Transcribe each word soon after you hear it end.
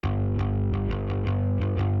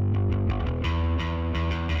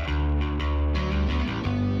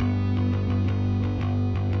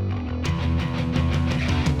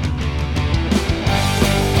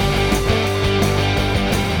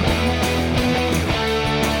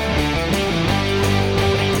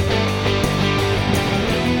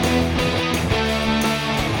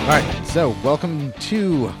right, so welcome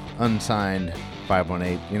to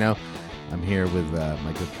Unsigned518. You know, I'm here with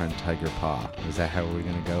my good friend Tiger Paw. Is that how we're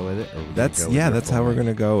going to go with it? Or That's how we're going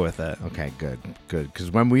to go with it. Okay, good.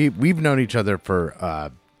 Because when we've known each other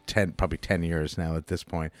for probably 10 years now at this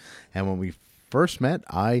point, and when we first met,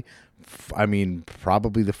 I mean,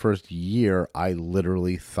 probably the first year, I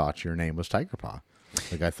literally thought your name was Tiger Paw.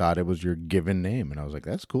 Like, I thought it was your given name, and I was like,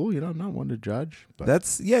 "That's cool." You know, I'm not one to judge. But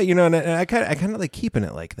and I kind of like keeping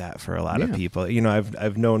it like that for a lot of people. You know,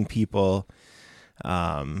 I've known people,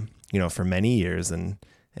 for many years, and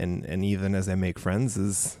even as I make friends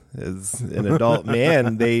as an adult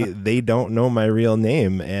man, they don't know my real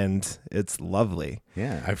name, and it's lovely.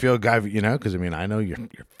 Yeah, I feel, because I mean, I know your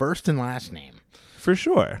first and last name. For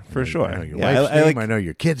sure. I know your wife's name. I know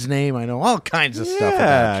your kid's name. I know all kinds of stuff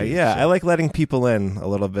about you. Yeah, so. I like letting people in a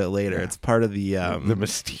little bit later. Yeah. It's part of the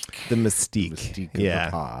mystique. The mystique. Of the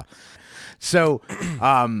paw. So,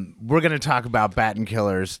 we're going to talk about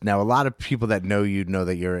Battenkillers. Now, a lot of people that know you know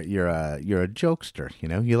that you're a jokester. You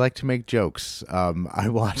know, you like to make jokes. I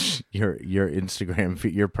watch your Instagram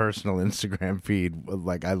feed, your personal Instagram feed.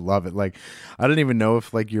 Like, I love it. Like, I don't even know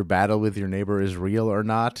if like your battle with your neighbor is real or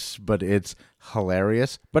not, but it's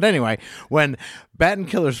hilarious. But anyway, when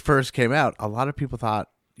Battenkillers first came out, a lot of people thought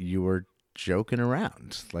you were joking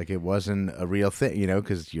around, like it wasn't a real thing,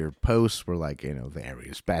 because your posts were like, the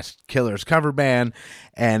area's best killers cover band.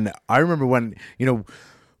 And I remember when,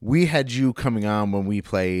 we had you coming on when we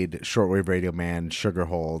played Shortwave Radio Man,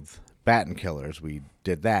 Sugarhold, Battenkillers. We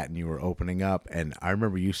did that, and you were opening up, and I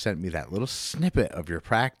remember you sent me that little snippet of your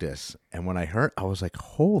practice, and when I heard, I was like,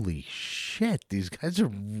 holy shit, these guys are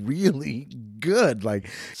really good. Like,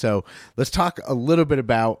 so let's talk a little bit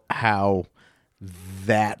about how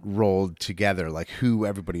that rolled together, like who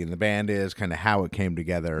everybody in the band is, kind of how it came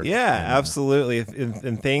together. Absolutely,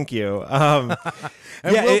 and thank you.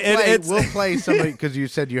 We'll play somebody, because you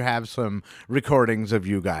said you have some recordings of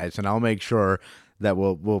you guys, and I'll make sure that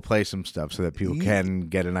we'll play some stuff so that people can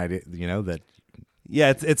get an idea, that.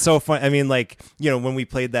 Yeah, it's so fun. I mean, like, when we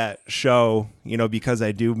played that show, because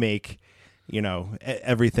I do make,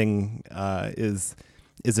 everything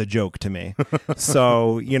is a joke to me.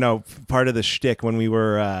 So, part of the shtick when we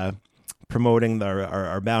were promoting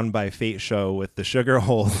our Bound by Fate show with the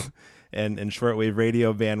Sugarhold and Shortwave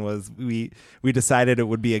Radio Band was we decided it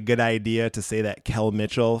would be a good idea to say that Kel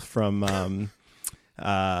Mitchell from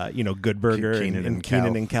Good Burger and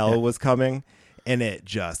Keenan and Kel was coming, and it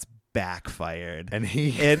just backfired.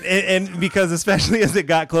 And because especially as it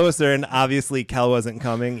got closer, and obviously Kel wasn't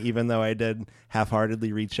coming, even though I did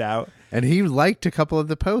half-heartedly reach out. And he liked a couple of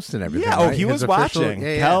the posts and everything. Yeah, right? He was watching.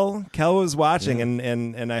 Kel was watching,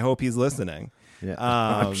 and I hope he's listening. Yeah,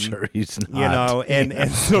 I'm sure he's not.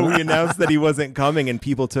 And so we announced that he wasn't coming, and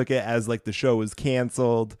people took it as like the show was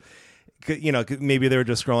canceled. Maybe they were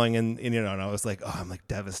just scrolling, and I was like, oh, I'm like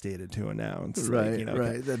devastated to announce,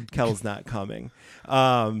 that Kel's not coming.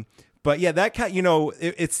 But yeah, that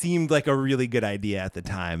it seemed like a really good idea at the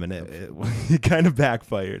time, and it kind of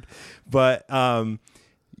backfired. But and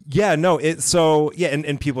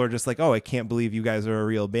people are just like, oh, I can't believe you guys are a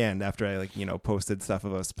real band after I posted stuff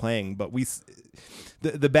of us playing. But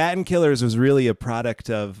the Battenkillers was really a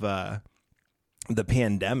product of the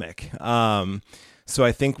pandemic. So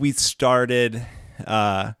I think we started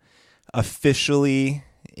officially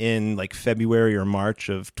in like February or March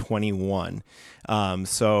of 21.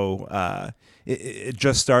 It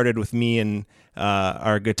just started with me and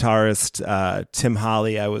our guitarist Tim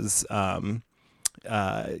Holly. I was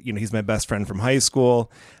he's my best friend from high school,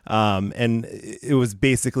 and it was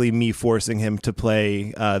basically me forcing him to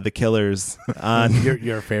play the Killers on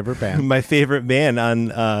your favorite band, my favorite band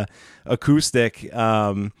on acoustic.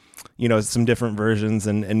 Some different versions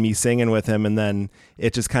and me singing with him. And then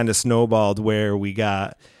it just kind of snowballed where we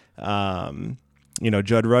got,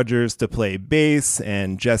 Judd Rogers to play bass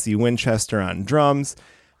and Jesse Winchester on drums.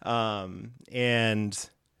 We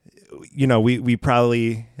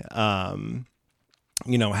probably, had,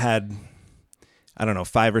 I don't know,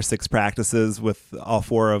 5 or 6 practices with all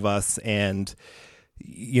 4 of us. And,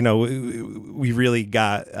 we really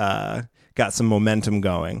got some momentum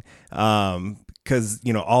going. Because,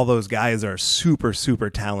 all those guys are super, super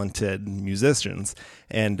talented musicians,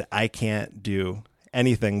 and I can't do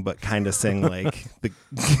anything but kind of sing like the,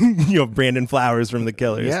 Brandon Flowers from the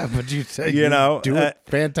Killers. Yeah, but you say do a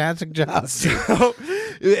fantastic job. So,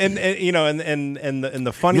 and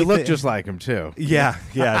the funny you look just like him too. Yeah,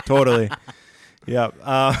 totally. Yeah.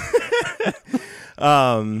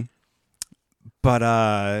 But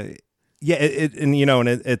Yeah,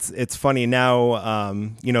 it's funny now.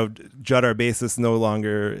 Judd, our bassist, is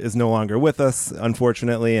no longer with us,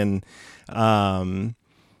 unfortunately, and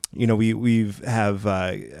we have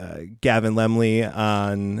Gavin Lemley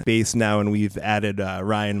on bass now, and we've added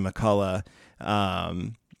Ryan McCullough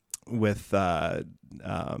with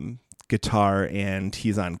guitar, and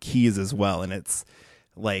he's on keys as well, and it's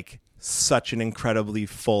like such an incredibly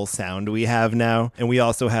full sound we have now. And we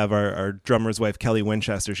also have our drummer's wife, Kelly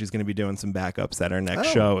Winchester. She's going to be doing some backups at our next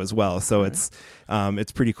show as well. So it's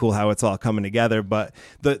pretty cool how it's all coming together. But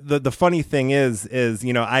the funny thing is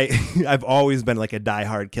I've always been like a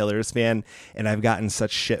diehard Killers fan, and I've gotten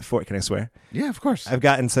such shit for it. Can I swear? Yeah, of course. I've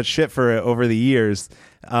gotten such shit for it over the years.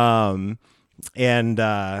 The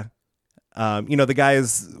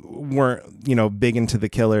guys weren't, big into the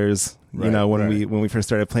Killers, when we first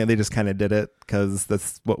started playing. They just kind of did it because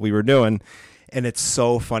that's what we were doing. And it's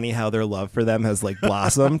so funny how their love for them has like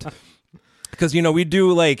blossomed. Because, we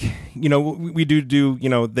do like, we do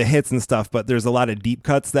the hits and stuff, but there's a lot of deep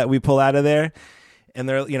cuts that we pull out of there. And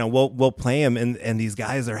they're, we'll play them, and these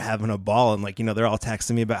guys are having a ball, and like, they're all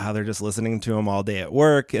texting me about how they're just listening to them all day at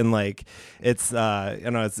work, and like, it's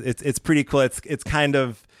pretty cool. It's kind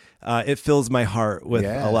of, it fills my heart with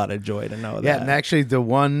a lot of joy to know that. Yeah, and actually the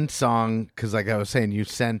one song, because like I was saying, you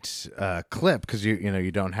sent a clip because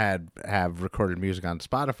you don't have recorded music on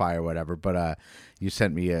Spotify or whatever, but you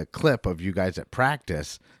sent me a clip of you guys at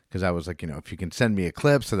practice, because I was like, if you can send me a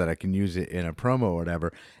clip so that I can use it in a promo or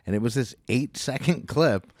whatever, and it was this 8-second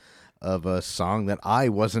clip of a song that I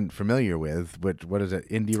wasn't familiar with. What is it?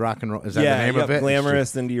 Indie rock and roll? Is that the name of it?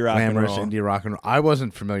 Glamorous indie rock and roll. Indie rock and roll. I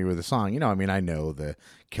wasn't familiar with the song. I know the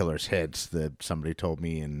Killers hits that somebody told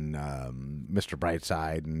me, and Mr.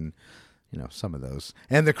 Brightside, and some of those,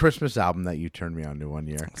 and the Christmas album that you turned me on to one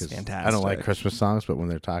year. It's fantastic. I don't like Christmas songs, but when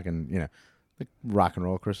they're talking, like rock and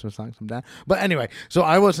roll Christmas songs, I'm down. But anyway, so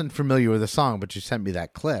I wasn't familiar with the song, but you sent me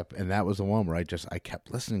that clip, and that was the one where I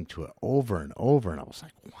kept listening to it over and over, and I was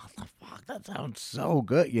like, what the fuck? That sounds so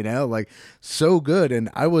good, like so good.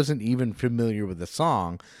 And I wasn't even familiar with the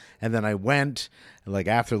song. And then I went, like,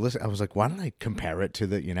 after listening, I was like, why don't I compare it to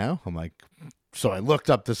the, I'm like, so I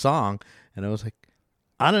looked up the song, and I was like,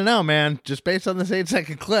 I don't know, man. Just based on this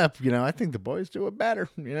 8-second clip, I think the boys do it better.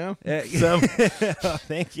 So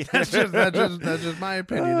thank you. That's just my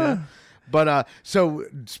opinion. But so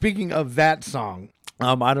speaking of that song,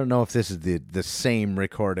 I don't know if this is the same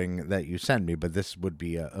recording that you sent me, but this would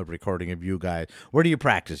be a recording of you guys. Where do you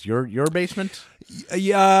practice? Your basement?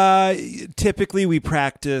 Yeah, typically we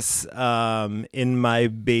practice in my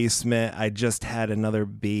basement. I just had another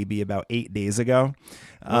baby about 8 days ago.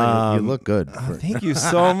 Well, you look good. Thank you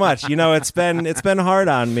so much. It's been hard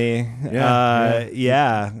on me. No,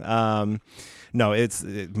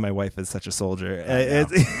 my wife is such a soldier.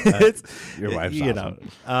 Your wife's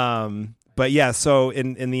awesome. But yeah, so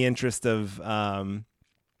in the interest of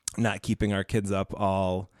not keeping our kids up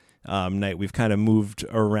all night, we've kind of moved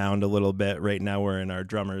around a little bit. Right now we're in our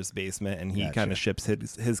drummer's basement, and he kind of ships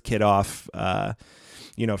his kid off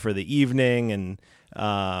for the evening, and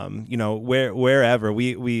wherever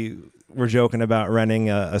we're joking about renting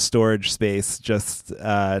a storage space just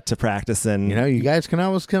to practice in. You guys can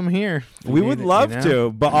always come here. We would love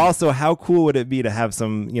to, but also how cool would it be to have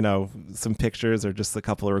some pictures or just a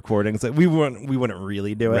couple of recordings? Like we wouldn't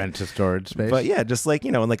really do it. Rent a storage space. But yeah, just like,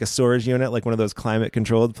 in like a storage unit, like one of those climate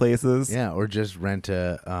controlled places. Yeah, or just rent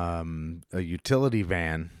a utility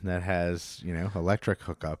van that has, electric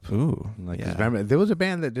hookup. Ooh. Remember, there was a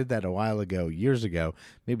band that did that a while ago, years ago,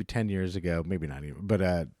 maybe 10 years ago, maybe not even,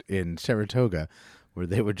 but in Saratoga, where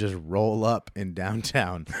they would just roll up in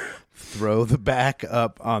downtown, throw the back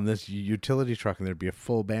up on this utility truck, and there'd be a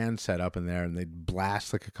full band set up in there, and they'd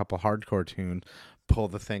blast like a couple hardcore tunes, pull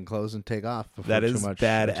the thing close, and take off. That is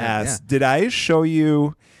badass. Yeah. Did I show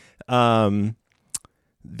you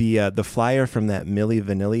the flyer from that Milli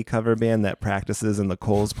Vanilli cover band that practices in the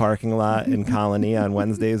Kohl's parking lot in Colony on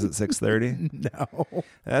Wednesdays at 6:30? No,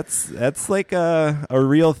 that's like a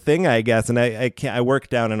real thing, I guess. And I work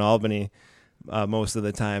down in Albany most of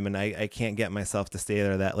the time, and I can't get myself to stay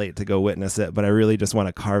there that late to go witness it. But I really just want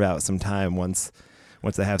to carve out some time once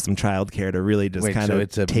I have some childcare to really just take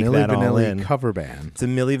that all in. Cover band. It's a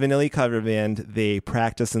Milli Vanilli cover band. They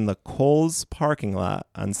practice in the Kohl's parking lot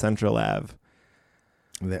on Central Ave.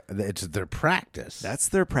 It's their practice. That's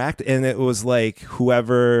their practice, and it was like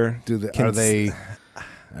whoever. Are they?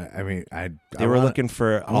 I mean, they were looking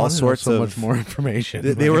for all sorts of much more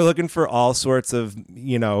information. They were looking for all sorts of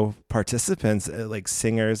participants, like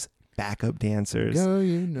singers, backup dancers.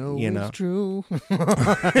 You know it's true.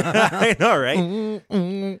 I know, right?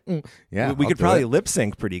 Yeah, we could probably lip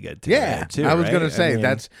sync pretty good together, too. I was right? gonna say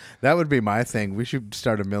that would be my thing. We should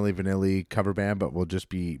start a Milli Vanilli cover band, but we'll just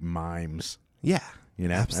be mimes. Yeah,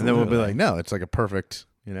 absolutely. And then we'll be like, no, it's like a perfect,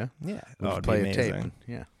 yeah, we'll just play a tape. And,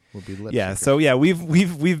 we'll be lip syncing. So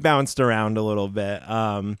we've bounced around a little bit.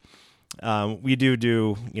 We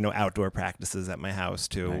do outdoor practices at my house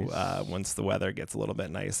too. Nice. Once the weather gets a little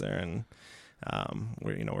bit nicer, and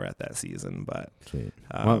we're at that season. But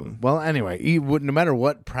well, anyway, no matter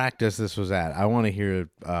what practice this was at, I want to hear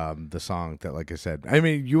the song that, like I said, I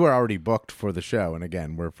mean, you were already booked for the show, and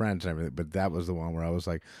again, we're friends and everything, but that was the one where I was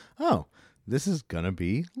like, oh, this is gonna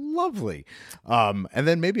be lovely. And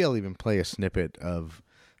then maybe I'll even play a snippet of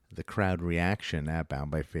the crowd reaction at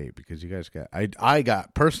Bound by Fate, because you guys I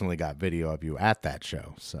personally got video of you at that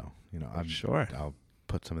show, so I'm sure I'll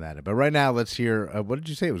put some of that in. But right now, let's hear what did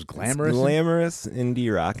you say it was? Glamorous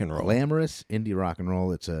indie rock and roll. Glamorous indie rock and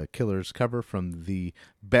roll. It's a Killers cover from the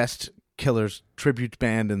best Killers tribute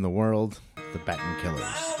band in the world, the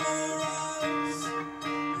Battenkillers.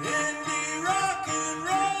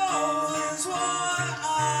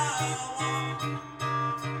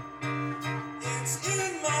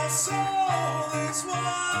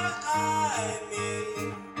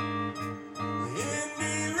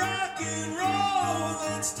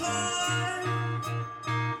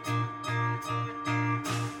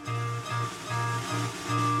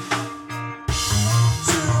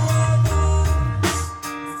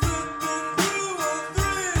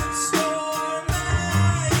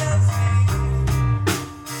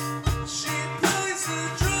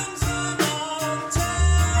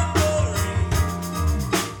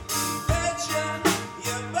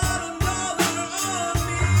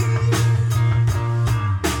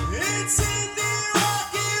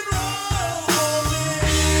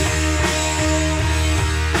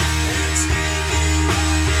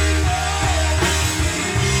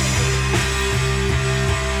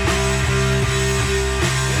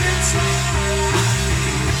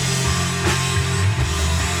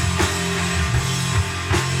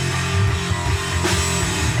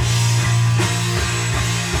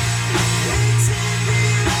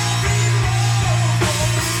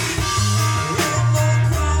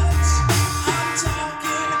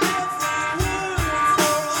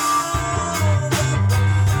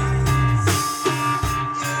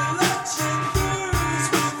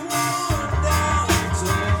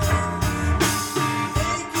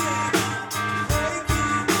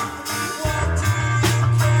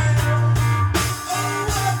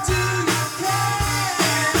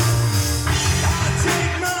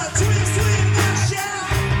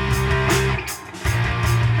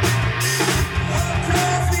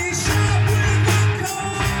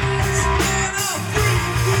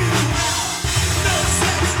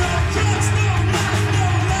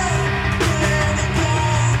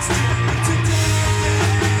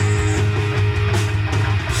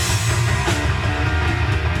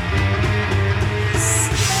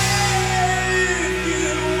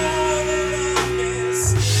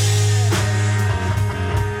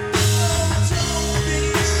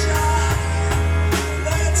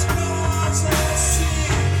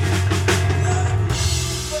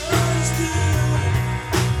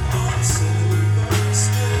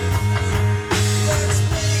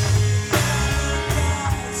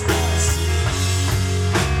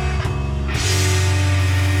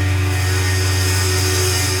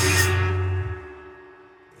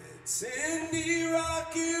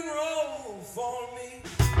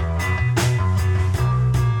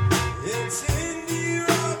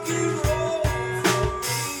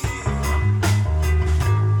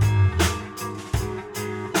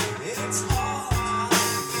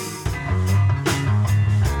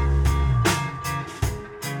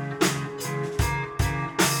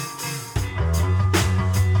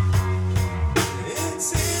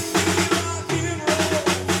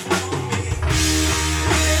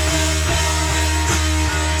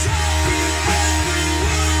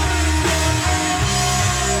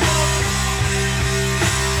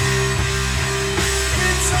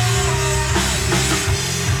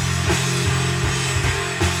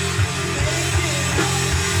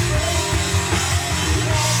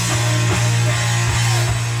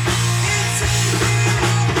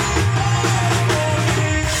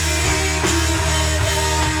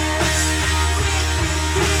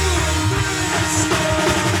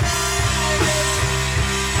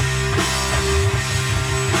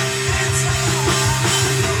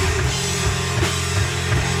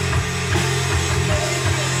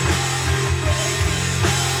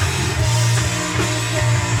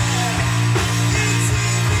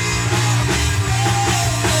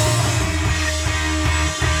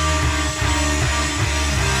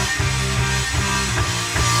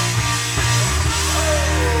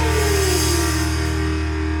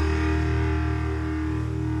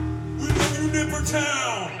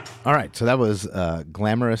 All right, so that was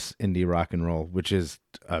glamorous indie rock and roll, which is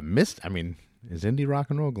I mean, is indie rock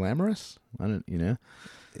and roll glamorous? I don't,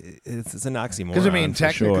 It's an oxymoron. Because I mean,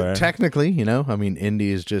 technically, sure. I mean,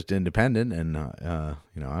 indie is just independent, and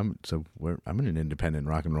I'm in an independent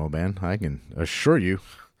rock and roll band. I can assure you,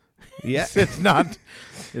 yeah, it's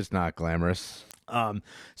not glamorous.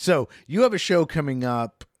 So you have a show coming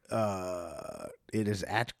up. It is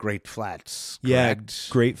at Great Flats. Correct?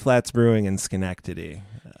 Yeah, Great Flats Brewing in Schenectady.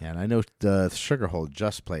 Yeah, and I know the Sugarhole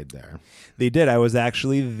just played there. They did. I was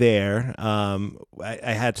actually there. I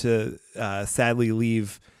had to sadly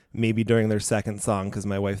leave maybe during their second song because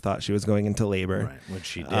my wife thought she was going into labor. Right, which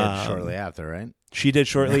she did shortly after, right? She did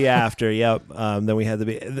shortly after, yep. Then we had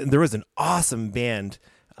there was an awesome band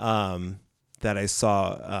that I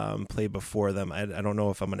saw play before them. I don't know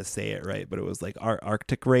if I'm going to say it right, but it was like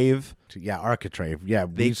Arctic Rave. Yeah, Arctic Rave. Yeah,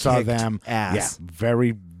 we saw them. Ass. Yeah,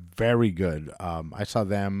 very, very good. I saw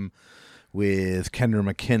them with Kendra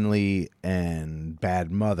McKinley and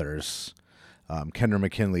Bad Mothers. Kendra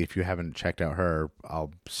McKinley, if you haven't checked out her,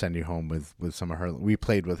 I'll send you home with some of her. We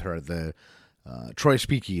played with her at the Troy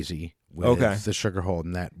Speakeasy with the Sugarhole,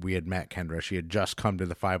 and that we had met Kendra. She had just come to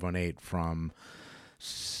the 518 from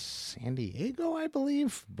San Diego, I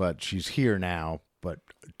believe, but she's here now. But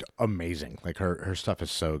amazing, like her stuff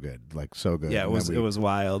is so good, like so good. Yeah, it was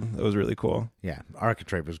wild. It was really cool. Yeah,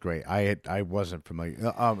 Architrave was great. I wasn't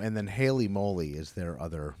familiar. And then Haley Moley is their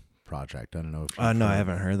other project. I don't know if no, I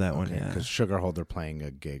haven't heard that one yet. Because Sugarhole, they're playing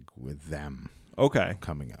a gig with them. Okay,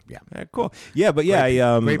 coming up. Yeah, cool. Yeah, but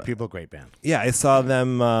yeah, great people, great band. Yeah, I saw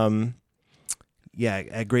them. At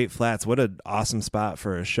Great Flats. What an awesome spot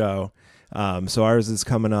for a show. So ours is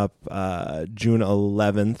coming up June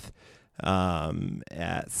 11th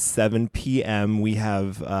at 7 p.m. We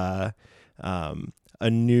have a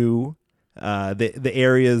new the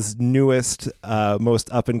area's newest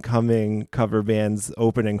most up and coming cover bands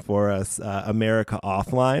opening for us, America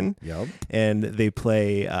Offline. Yep. And they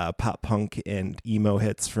play pop punk and emo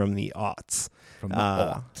hits from the aughts. From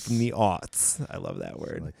the aughts. I love that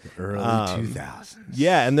word. Like the early 2000s.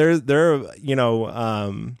 Yeah, and they're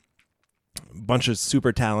bunch of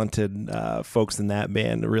super talented folks in that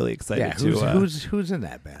band. Really excited who's in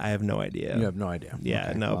that band? I have no idea. You have no idea. Yeah,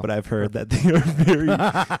 okay, no, but I've heard that they are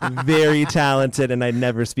very, very talented, and I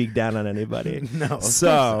never speak down on anybody. No,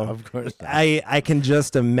 of course not. I can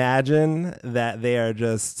just imagine that they are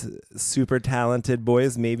just super talented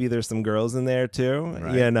boys. Maybe there's some girls in there too, right,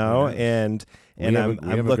 right. and we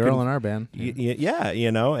have a girl in our band. Yeah,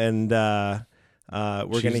 and.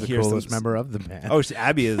 We're going to hear the coolest member of the band. Oh,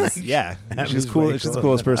 Abby is, yeah. She's cool. She's the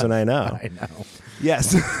coolest person I know. I know.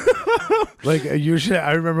 Yes. Like usually,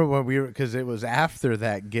 I remember when because it was after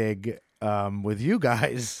that gig with you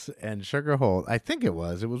guys and Sugarhole. I think it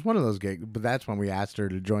was one of those gigs, but that's when we asked her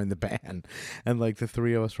to join the band, and like the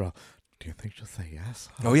three of us were all, do you think she'll say yes?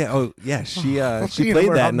 Oh yeah. She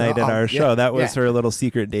played that night at our show. That was her little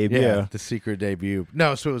secret debut. Yeah, the secret debut.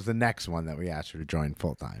 No, so it was the next one that we asked her to join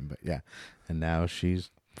full time. But yeah, and now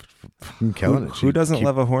she's killing it. Who doesn't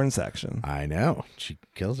love a horn section? I know, she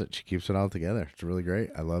kills it. She keeps it all together. It's really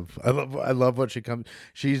great. I love what she comes.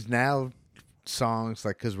 She's now songs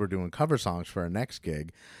like because we're doing cover songs for our next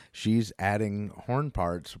gig. She's adding horn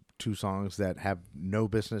parts to songs that have no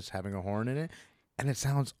business having a horn in it. And it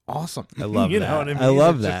sounds awesome. I love that. Know what I mean? I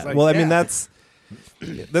love that. Like, well, I mean, that's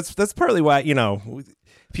partly why,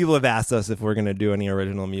 people have asked us if we're going to do any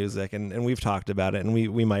original music, and we've talked about it, and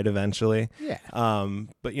we might eventually. Yeah.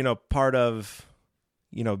 But, part of,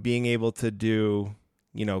 being able to do,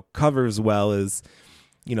 covers well is,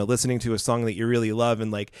 listening to a song that you really love.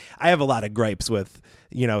 And like, I have a lot of gripes with,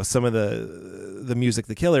 some of the music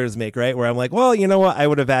the Killers make, right? Where I'm like, well, you know what? I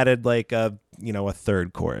would have added like a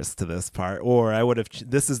third chorus to this part, or I would have,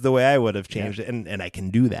 this is the way I would have changed it. And I can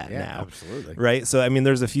do that now. Absolutely. Right. So, I mean,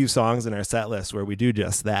 there's a few songs in our set list where we do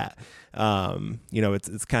just that.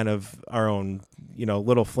 It's kind of our own,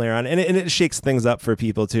 little flair on it. And it shakes things up for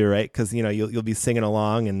people too. Right. Cause you'll be singing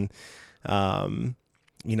along and,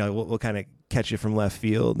 we'll kind of catch you from left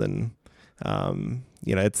field, and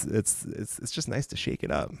it's just nice to shake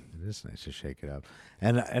it up. It is nice to shake it up,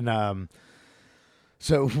 and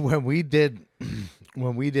so when we did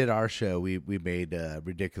our show, we made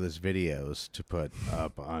ridiculous videos to put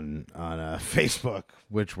up on Facebook,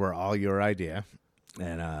 which were all your idea,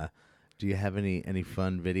 and. Do you have any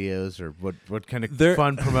fun videos, or what kind of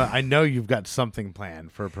fun I know you've got something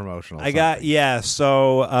planned for promotional.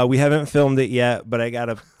 So we haven't filmed it yet, but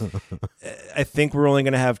I think we're only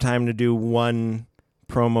going to have time to do one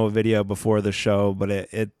promo video before the show, but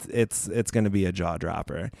it's going to be a jaw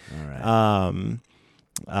dropper. All right.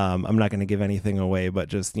 I'm not going to give anything away, but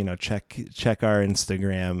just, check our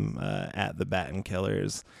Instagram at the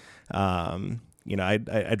Battenkillers.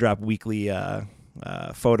 I drop weekly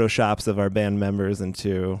photoshops of our band members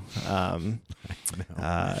into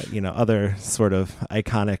other sort of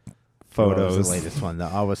iconic photos. What was the latest one? The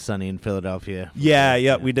Always Sunny in Philadelphia.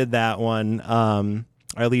 Yeah, we did that one.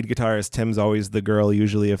 Our lead guitarist Tim's always the girl,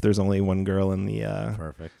 usually if there's only one girl in the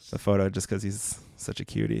perfect the photo, just because he's such a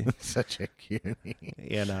cutie. Such a cutie.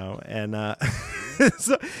 And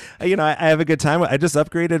so I have a good time. I just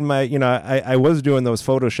upgraded my I was doing those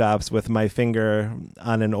photoshops with my finger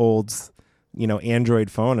on an old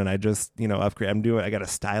Android phone, and I just upgrade. I got a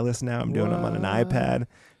stylus now. I'm doing them on an iPad.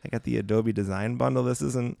 I got the Adobe Design Bundle. This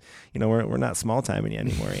isn't, we're not small timing you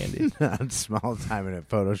anymore, Andy. Not small timing it,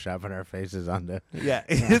 photoshopping our faces onto. Yeah,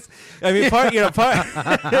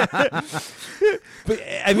 but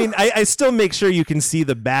I still make sure you can see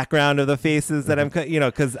the background of the faces that I'm,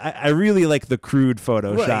 because I really like the crude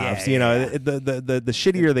photoshops. The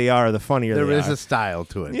shittier they are, the funnier they are. There is a style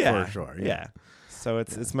to it, for sure. Yeah. So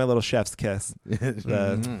it's my little chef's kiss.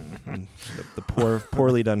 The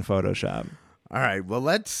poorly done Photoshop. All right, well,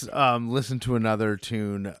 let's listen to another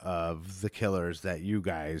tune of the Killers that you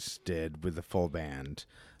guys did with the full band.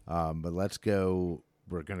 But let's go.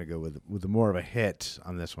 We're gonna go with more of a hit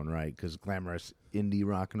on this one, right? Because glamorous indie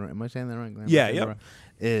rock and roll. Am I saying that right? Glamorous yeah. Rock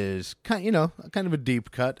is kind of a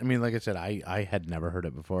deep cut. I mean, like I said, I had never heard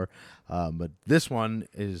it before, but this one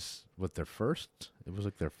is their first. It was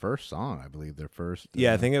like their first song, I believe. Their first.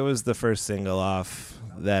 I think it was the first single off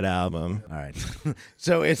that album. All right.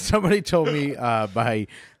 So it's Somebody Told Me by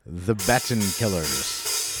the Battenkillers.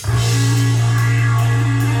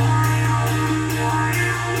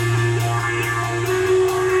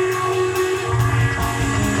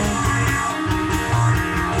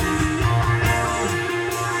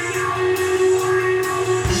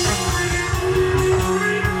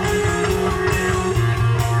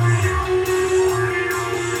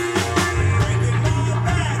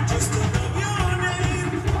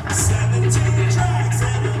 Tracks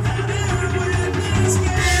and I've had it with this game.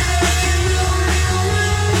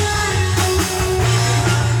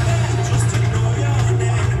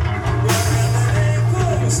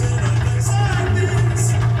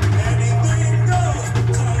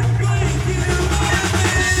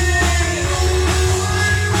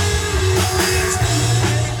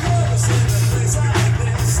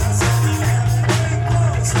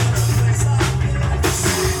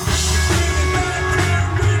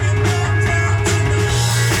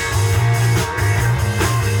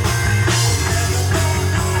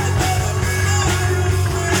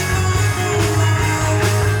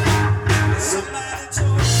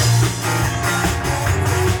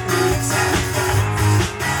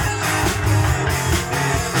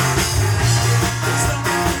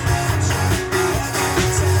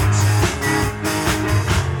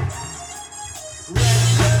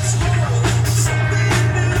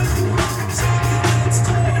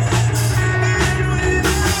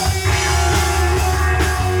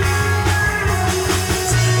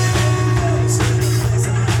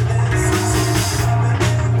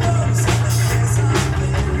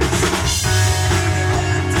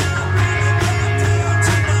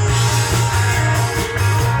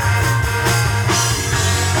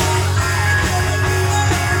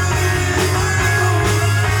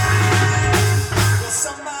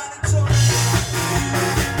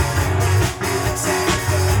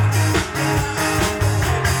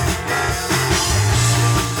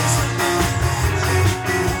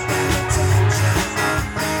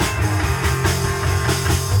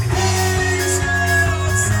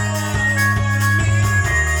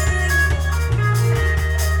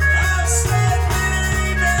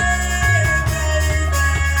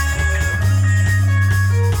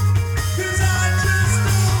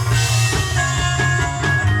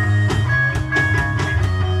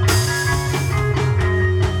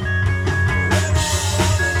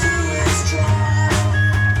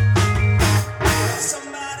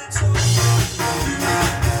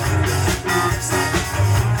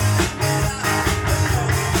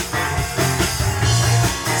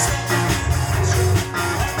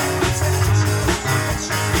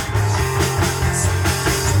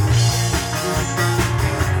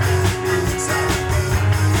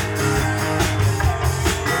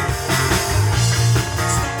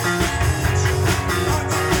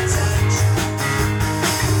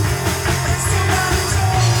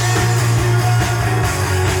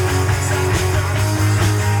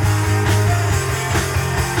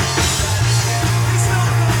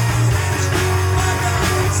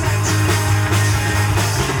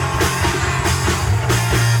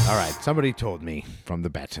 Somebody told me from the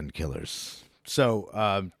Battenkillers.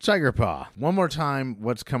 So, Tiger Paw, one more time,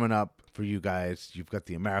 what's coming up for you guys? You've got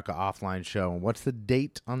the America Offline show, and what's the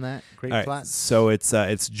date on that? Great All Flat? right, so it's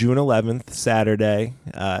June 11th, Saturday,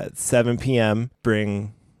 7 p.m.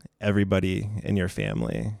 Bring everybody in your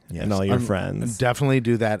family and all your friends. Definitely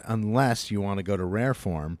do that unless you want to go to Rare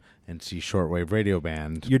Form and see Shortwave Radio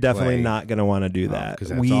Band. You're definitely not going to want to do that. Because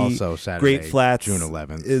that's also Saturday, Great Flats June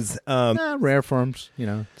 11th. Is Rare Forms, you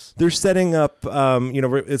know. They're setting up,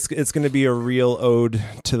 it's going to be a real ode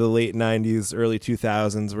to the late 90s, early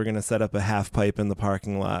 2000s. We're going to set up a half pipe in the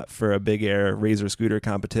parking lot for a big air razor scooter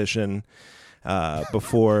competition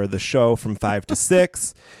before the show from 5 to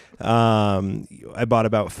 6. I bought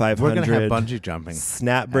about 500. We're gonna have bungee jumping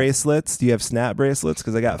snap bracelets. Do you have snap bracelets?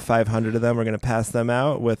 Because I got 500 of them. We're gonna pass them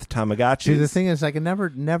out with Tamagotchis. See, the thing is, I can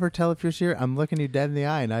never tell if you're serious. I'm looking you dead in the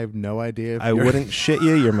eye, and I have no idea. If I wouldn't shit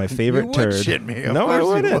you. You're my favorite you turd. Would shit me. No, I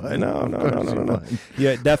wouldn't. Would. No.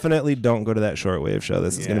 Yeah, definitely don't go to that shortwave show.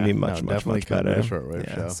 This is gonna be much better.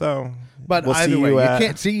 Shortwave show. So, but we'll either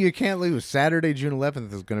see way, you can't lose. Saturday, June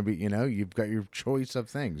 11th is gonna be. You know, you've got your choice of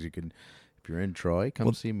things. You can. If you're in Troy,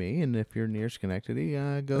 come see me, and if you're near Schenectady,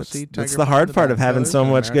 go see Tiger Paw. That's the hard part of having so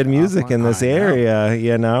much good music in this area,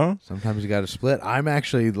 you know? Sometimes you got to split. I'm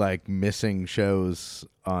actually like missing shows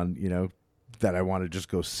on, you know, that I want to just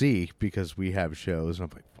go see because we have shows.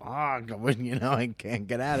 And I'm like, fuck, you know, I can't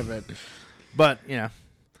get out of it. But, you know,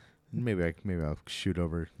 maybe I'll shoot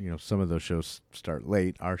over. You know, some of those shows start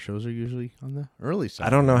late. Our shows are usually on the early side. I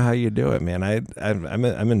don't know how you do it, man.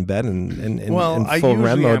 I'm in bed in full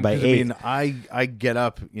REM mode by 8. I mean, I get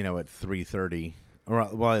up, you know, at 3:30, or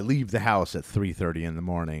I leave the house at 3:30 in the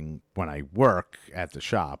morning when I work at the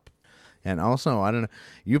shop. And also, I don't know.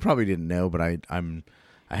 You probably didn't know, but I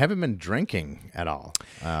haven't been drinking at all.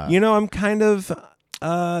 You know, I'm kind of.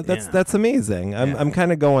 That's amazing. I'm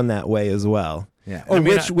kind of going that way as well. Yeah.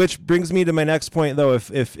 Which brings me to my next point, though.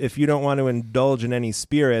 If you don't want to indulge in any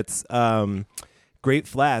spirits, Great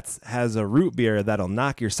Flats has a root beer that'll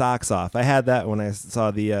knock your socks off. I had that when I saw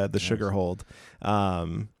the sugar hold.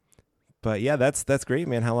 But yeah, that's great,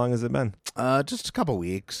 man. How long has it been? Just a couple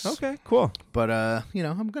weeks. Okay, cool. But you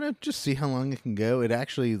know, I'm gonna just see how long it can go. It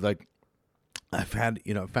actually I've had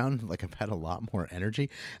a lot more energy,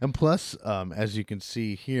 and plus, as you can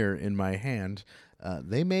see here in my hand.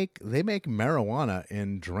 They make marijuana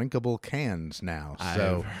in drinkable cans now.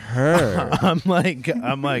 So I've heard. I'm like,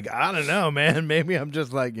 I don't know, man. Maybe I'm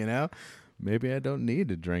just like, you know, maybe I don't need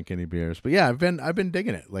to drink any beers. But yeah, I've been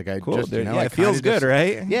digging it. Like cool, just, you know, it feels good,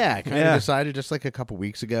 right? Yeah, I kind of decided just like a couple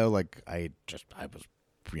weeks ago. Like I was,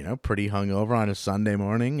 you know, pretty hungover on a Sunday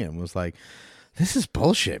morning and was like, this is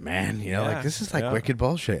bullshit, man. You know, like this is like wicked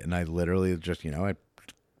bullshit. And I literally just, you know, I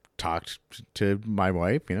talked to my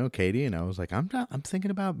wife, you know, Katie, and I was like, I'm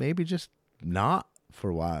thinking about maybe just not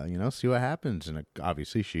for a while, you know, see what happens. And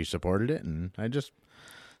obviously she supported it, and I just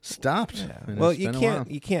stopped. Yeah. Well, you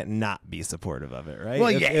can't not be supportive of it, right?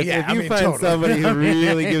 Well, if you find somebody who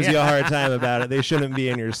really gives you a hard time about it, they shouldn't be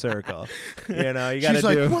in your circle. You know, you got to She's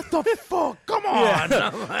like, what the fuck? Come on.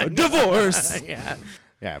 Like, divorce.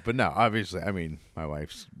 Yeah, but no, obviously, I mean, my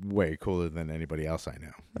wife's way cooler than anybody else I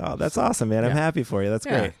know. Oh, that's awesome, man. I'm happy for you. That's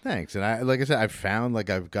great. Thanks. And I, like I said, I've found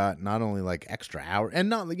like I've got not only like extra hour, and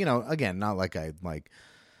not, you know, again, not like I like,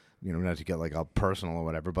 you know, not to get like all personal or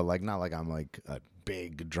whatever, but like not like I'm like a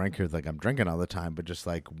big drinker, like I'm drinking all the time, but just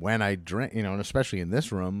like when I drink, you know, and especially in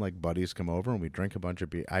this room, like buddies come over and we drink a bunch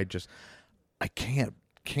of beer. I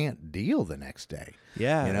can't deal the next day.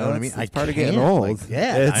 Yeah, you know what I mean. It's part of getting old. Like,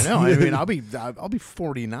 yeah, I know. I mean, I'll be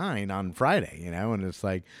 49 on Friday. You know, and it's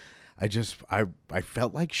like, I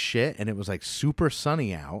felt like shit, and it was like super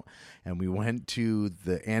sunny out, and we went to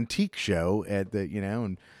the antique show at the, you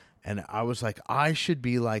know, and I was like, I should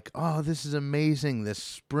be like, oh, this is amazing, this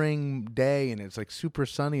spring day, and it's like super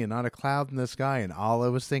sunny and not a cloud in the sky, and all I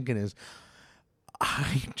was thinking is,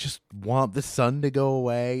 I just want the sun to go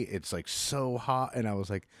away. It's like so hot, and I was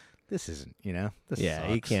like, this isn't, you know, this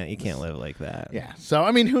sucks. you can't live like that. Yeah. So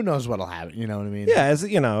I mean, who knows what'll happen? You know what I mean? Yeah, as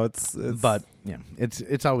you know, it's but yeah,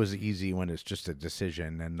 it's always easy when it's just a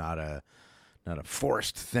decision and not a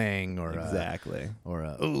forced thing or exactly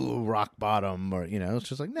rock bottom, or you know, it's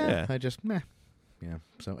just like I just meh. Yeah.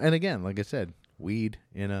 So, and again, like I said, weed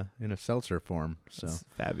in a seltzer form. So it's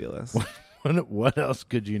fabulous. What else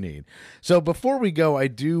could you need? So before we go, I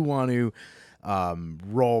do want to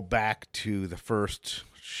roll back to the first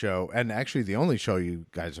show, and actually the only show you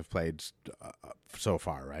guys have played so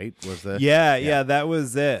far, right? Was the that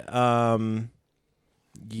was it.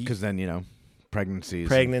 Because then, you know,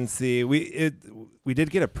 pregnancy. We did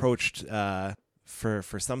get approached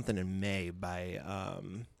for something in May by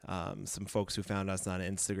some folks who found us on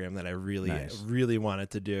Instagram that I really wanted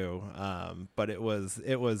to do. But it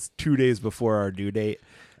was 2 days before our due date.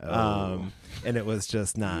 And it was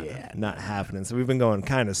just not happening. So we've been going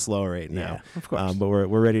kind of slow right now. Yeah, of course. But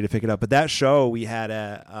we're ready to pick it up. But that show we had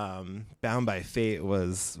at Bound by Fate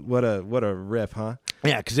was what a rip, huh?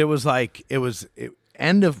 Yeah, because it was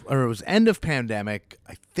end of pandemic,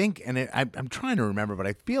 I think, and I'm trying to remember, but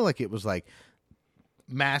I feel like it was like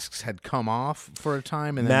masks had come off for a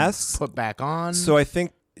time and then put back on. So I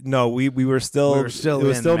think we were still it was still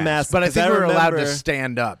masked, but I think we were allowed to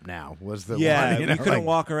stand up now. Was the one, we couldn't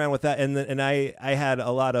walk around with that, and I had a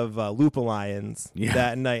lot of Loop Alliance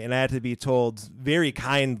that night, and I had to be told very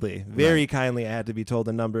kindly, I had to be told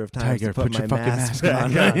a number of times Tiger, to put my your fucking mask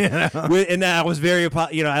on. on. And I was very,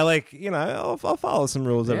 I'll follow some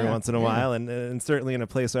rules every once in a while, and certainly in a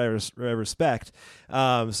place I respect.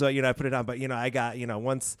 So I put it on, but I got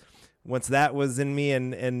once that was in me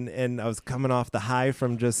and I was coming off the high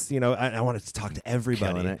from just, I wanted to talk to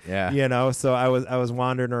everybody. Killing it, So I was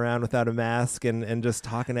wandering around without a mask and just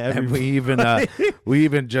talking to everybody. And we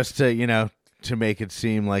even just to make it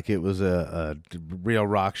seem like it was a real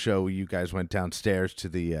rock show, you guys went downstairs to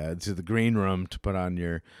the green room to put on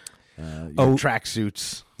your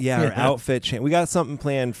tracksuits. Yeah, our outfit change. We got something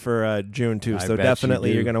planned for June too, so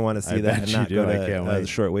definitely you're going to want to see that and not go to the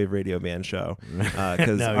Shortwave Radio Band show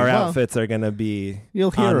because our outfits are going to be. You'll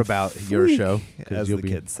hear about your show, as the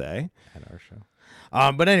kids say, at our show.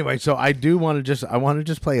 But anyway, so I want to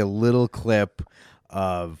just play a little clip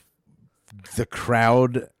of the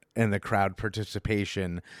crowd and the crowd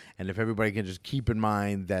participation, and if everybody can just keep in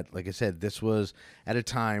mind that, like I said, this was at a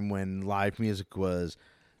time when live music was.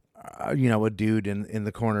 A dude in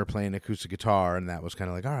the corner playing acoustic guitar, and that was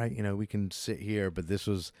kind of like, all right, we can sit here, but this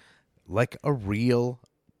was like a real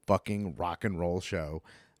fucking rock and roll show,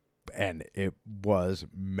 and it was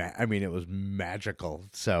it was magical.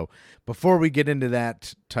 So before we get into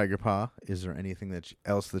that, Tiger Paw, is there anything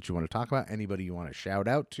else that you want to talk about? Anybody you want to shout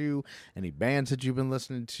out to? Any bands that you've been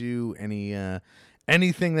listening to?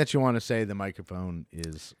 Anything that you want to say? The microphone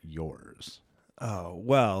is yours. Oh,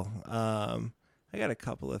 well, I got a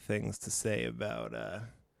couple of things to say about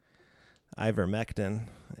ivermectin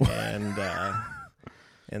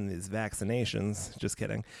and these vaccinations. Just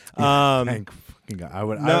kidding. Thank fucking God. I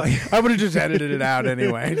would have just edited it out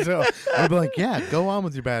anyway. So I'd be like, yeah, go on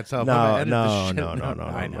with your bad self. No. I know.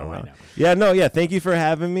 Thank you for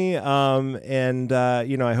having me.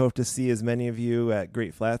 I hope to see as many of you at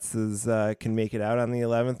Great Flats as can make it out on the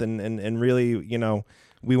 11th. And really,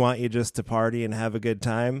 we want you just to party and have a good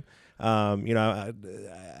time. I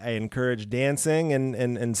encourage dancing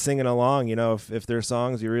and singing along. If there's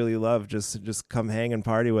songs you really love, just come hang and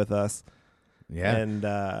party with us. Yeah. And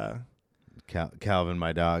Calvin,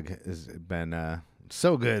 my dog, has been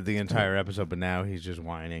so good the entire episode, but now he's just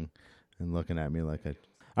whining and looking at me like a.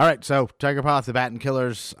 All right, so Tiger Paw, the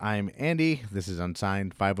Battenkillers. I'm Andy. This is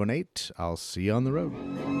Unsigned518. I'll see you on the road.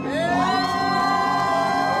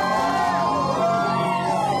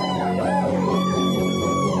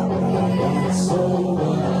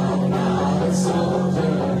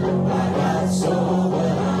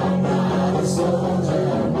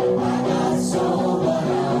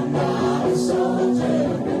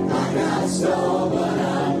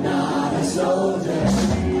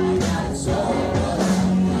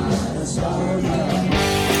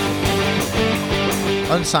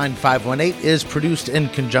 Unsigned518 is produced in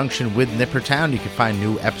conjunction with Nippertown. You can find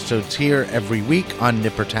new episodes here every week on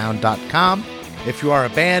nippertown.com. If you are a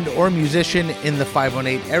band or musician in the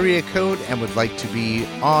 518 area code and would like to be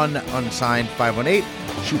on Unsigned518,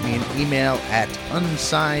 shoot me an email at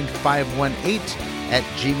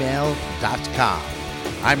unsigned518@gmail.com.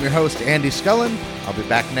 I'm your host, Andy Scullin. I'll be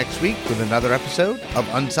back next week with another episode of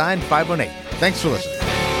Unsigned518. Thanks for listening.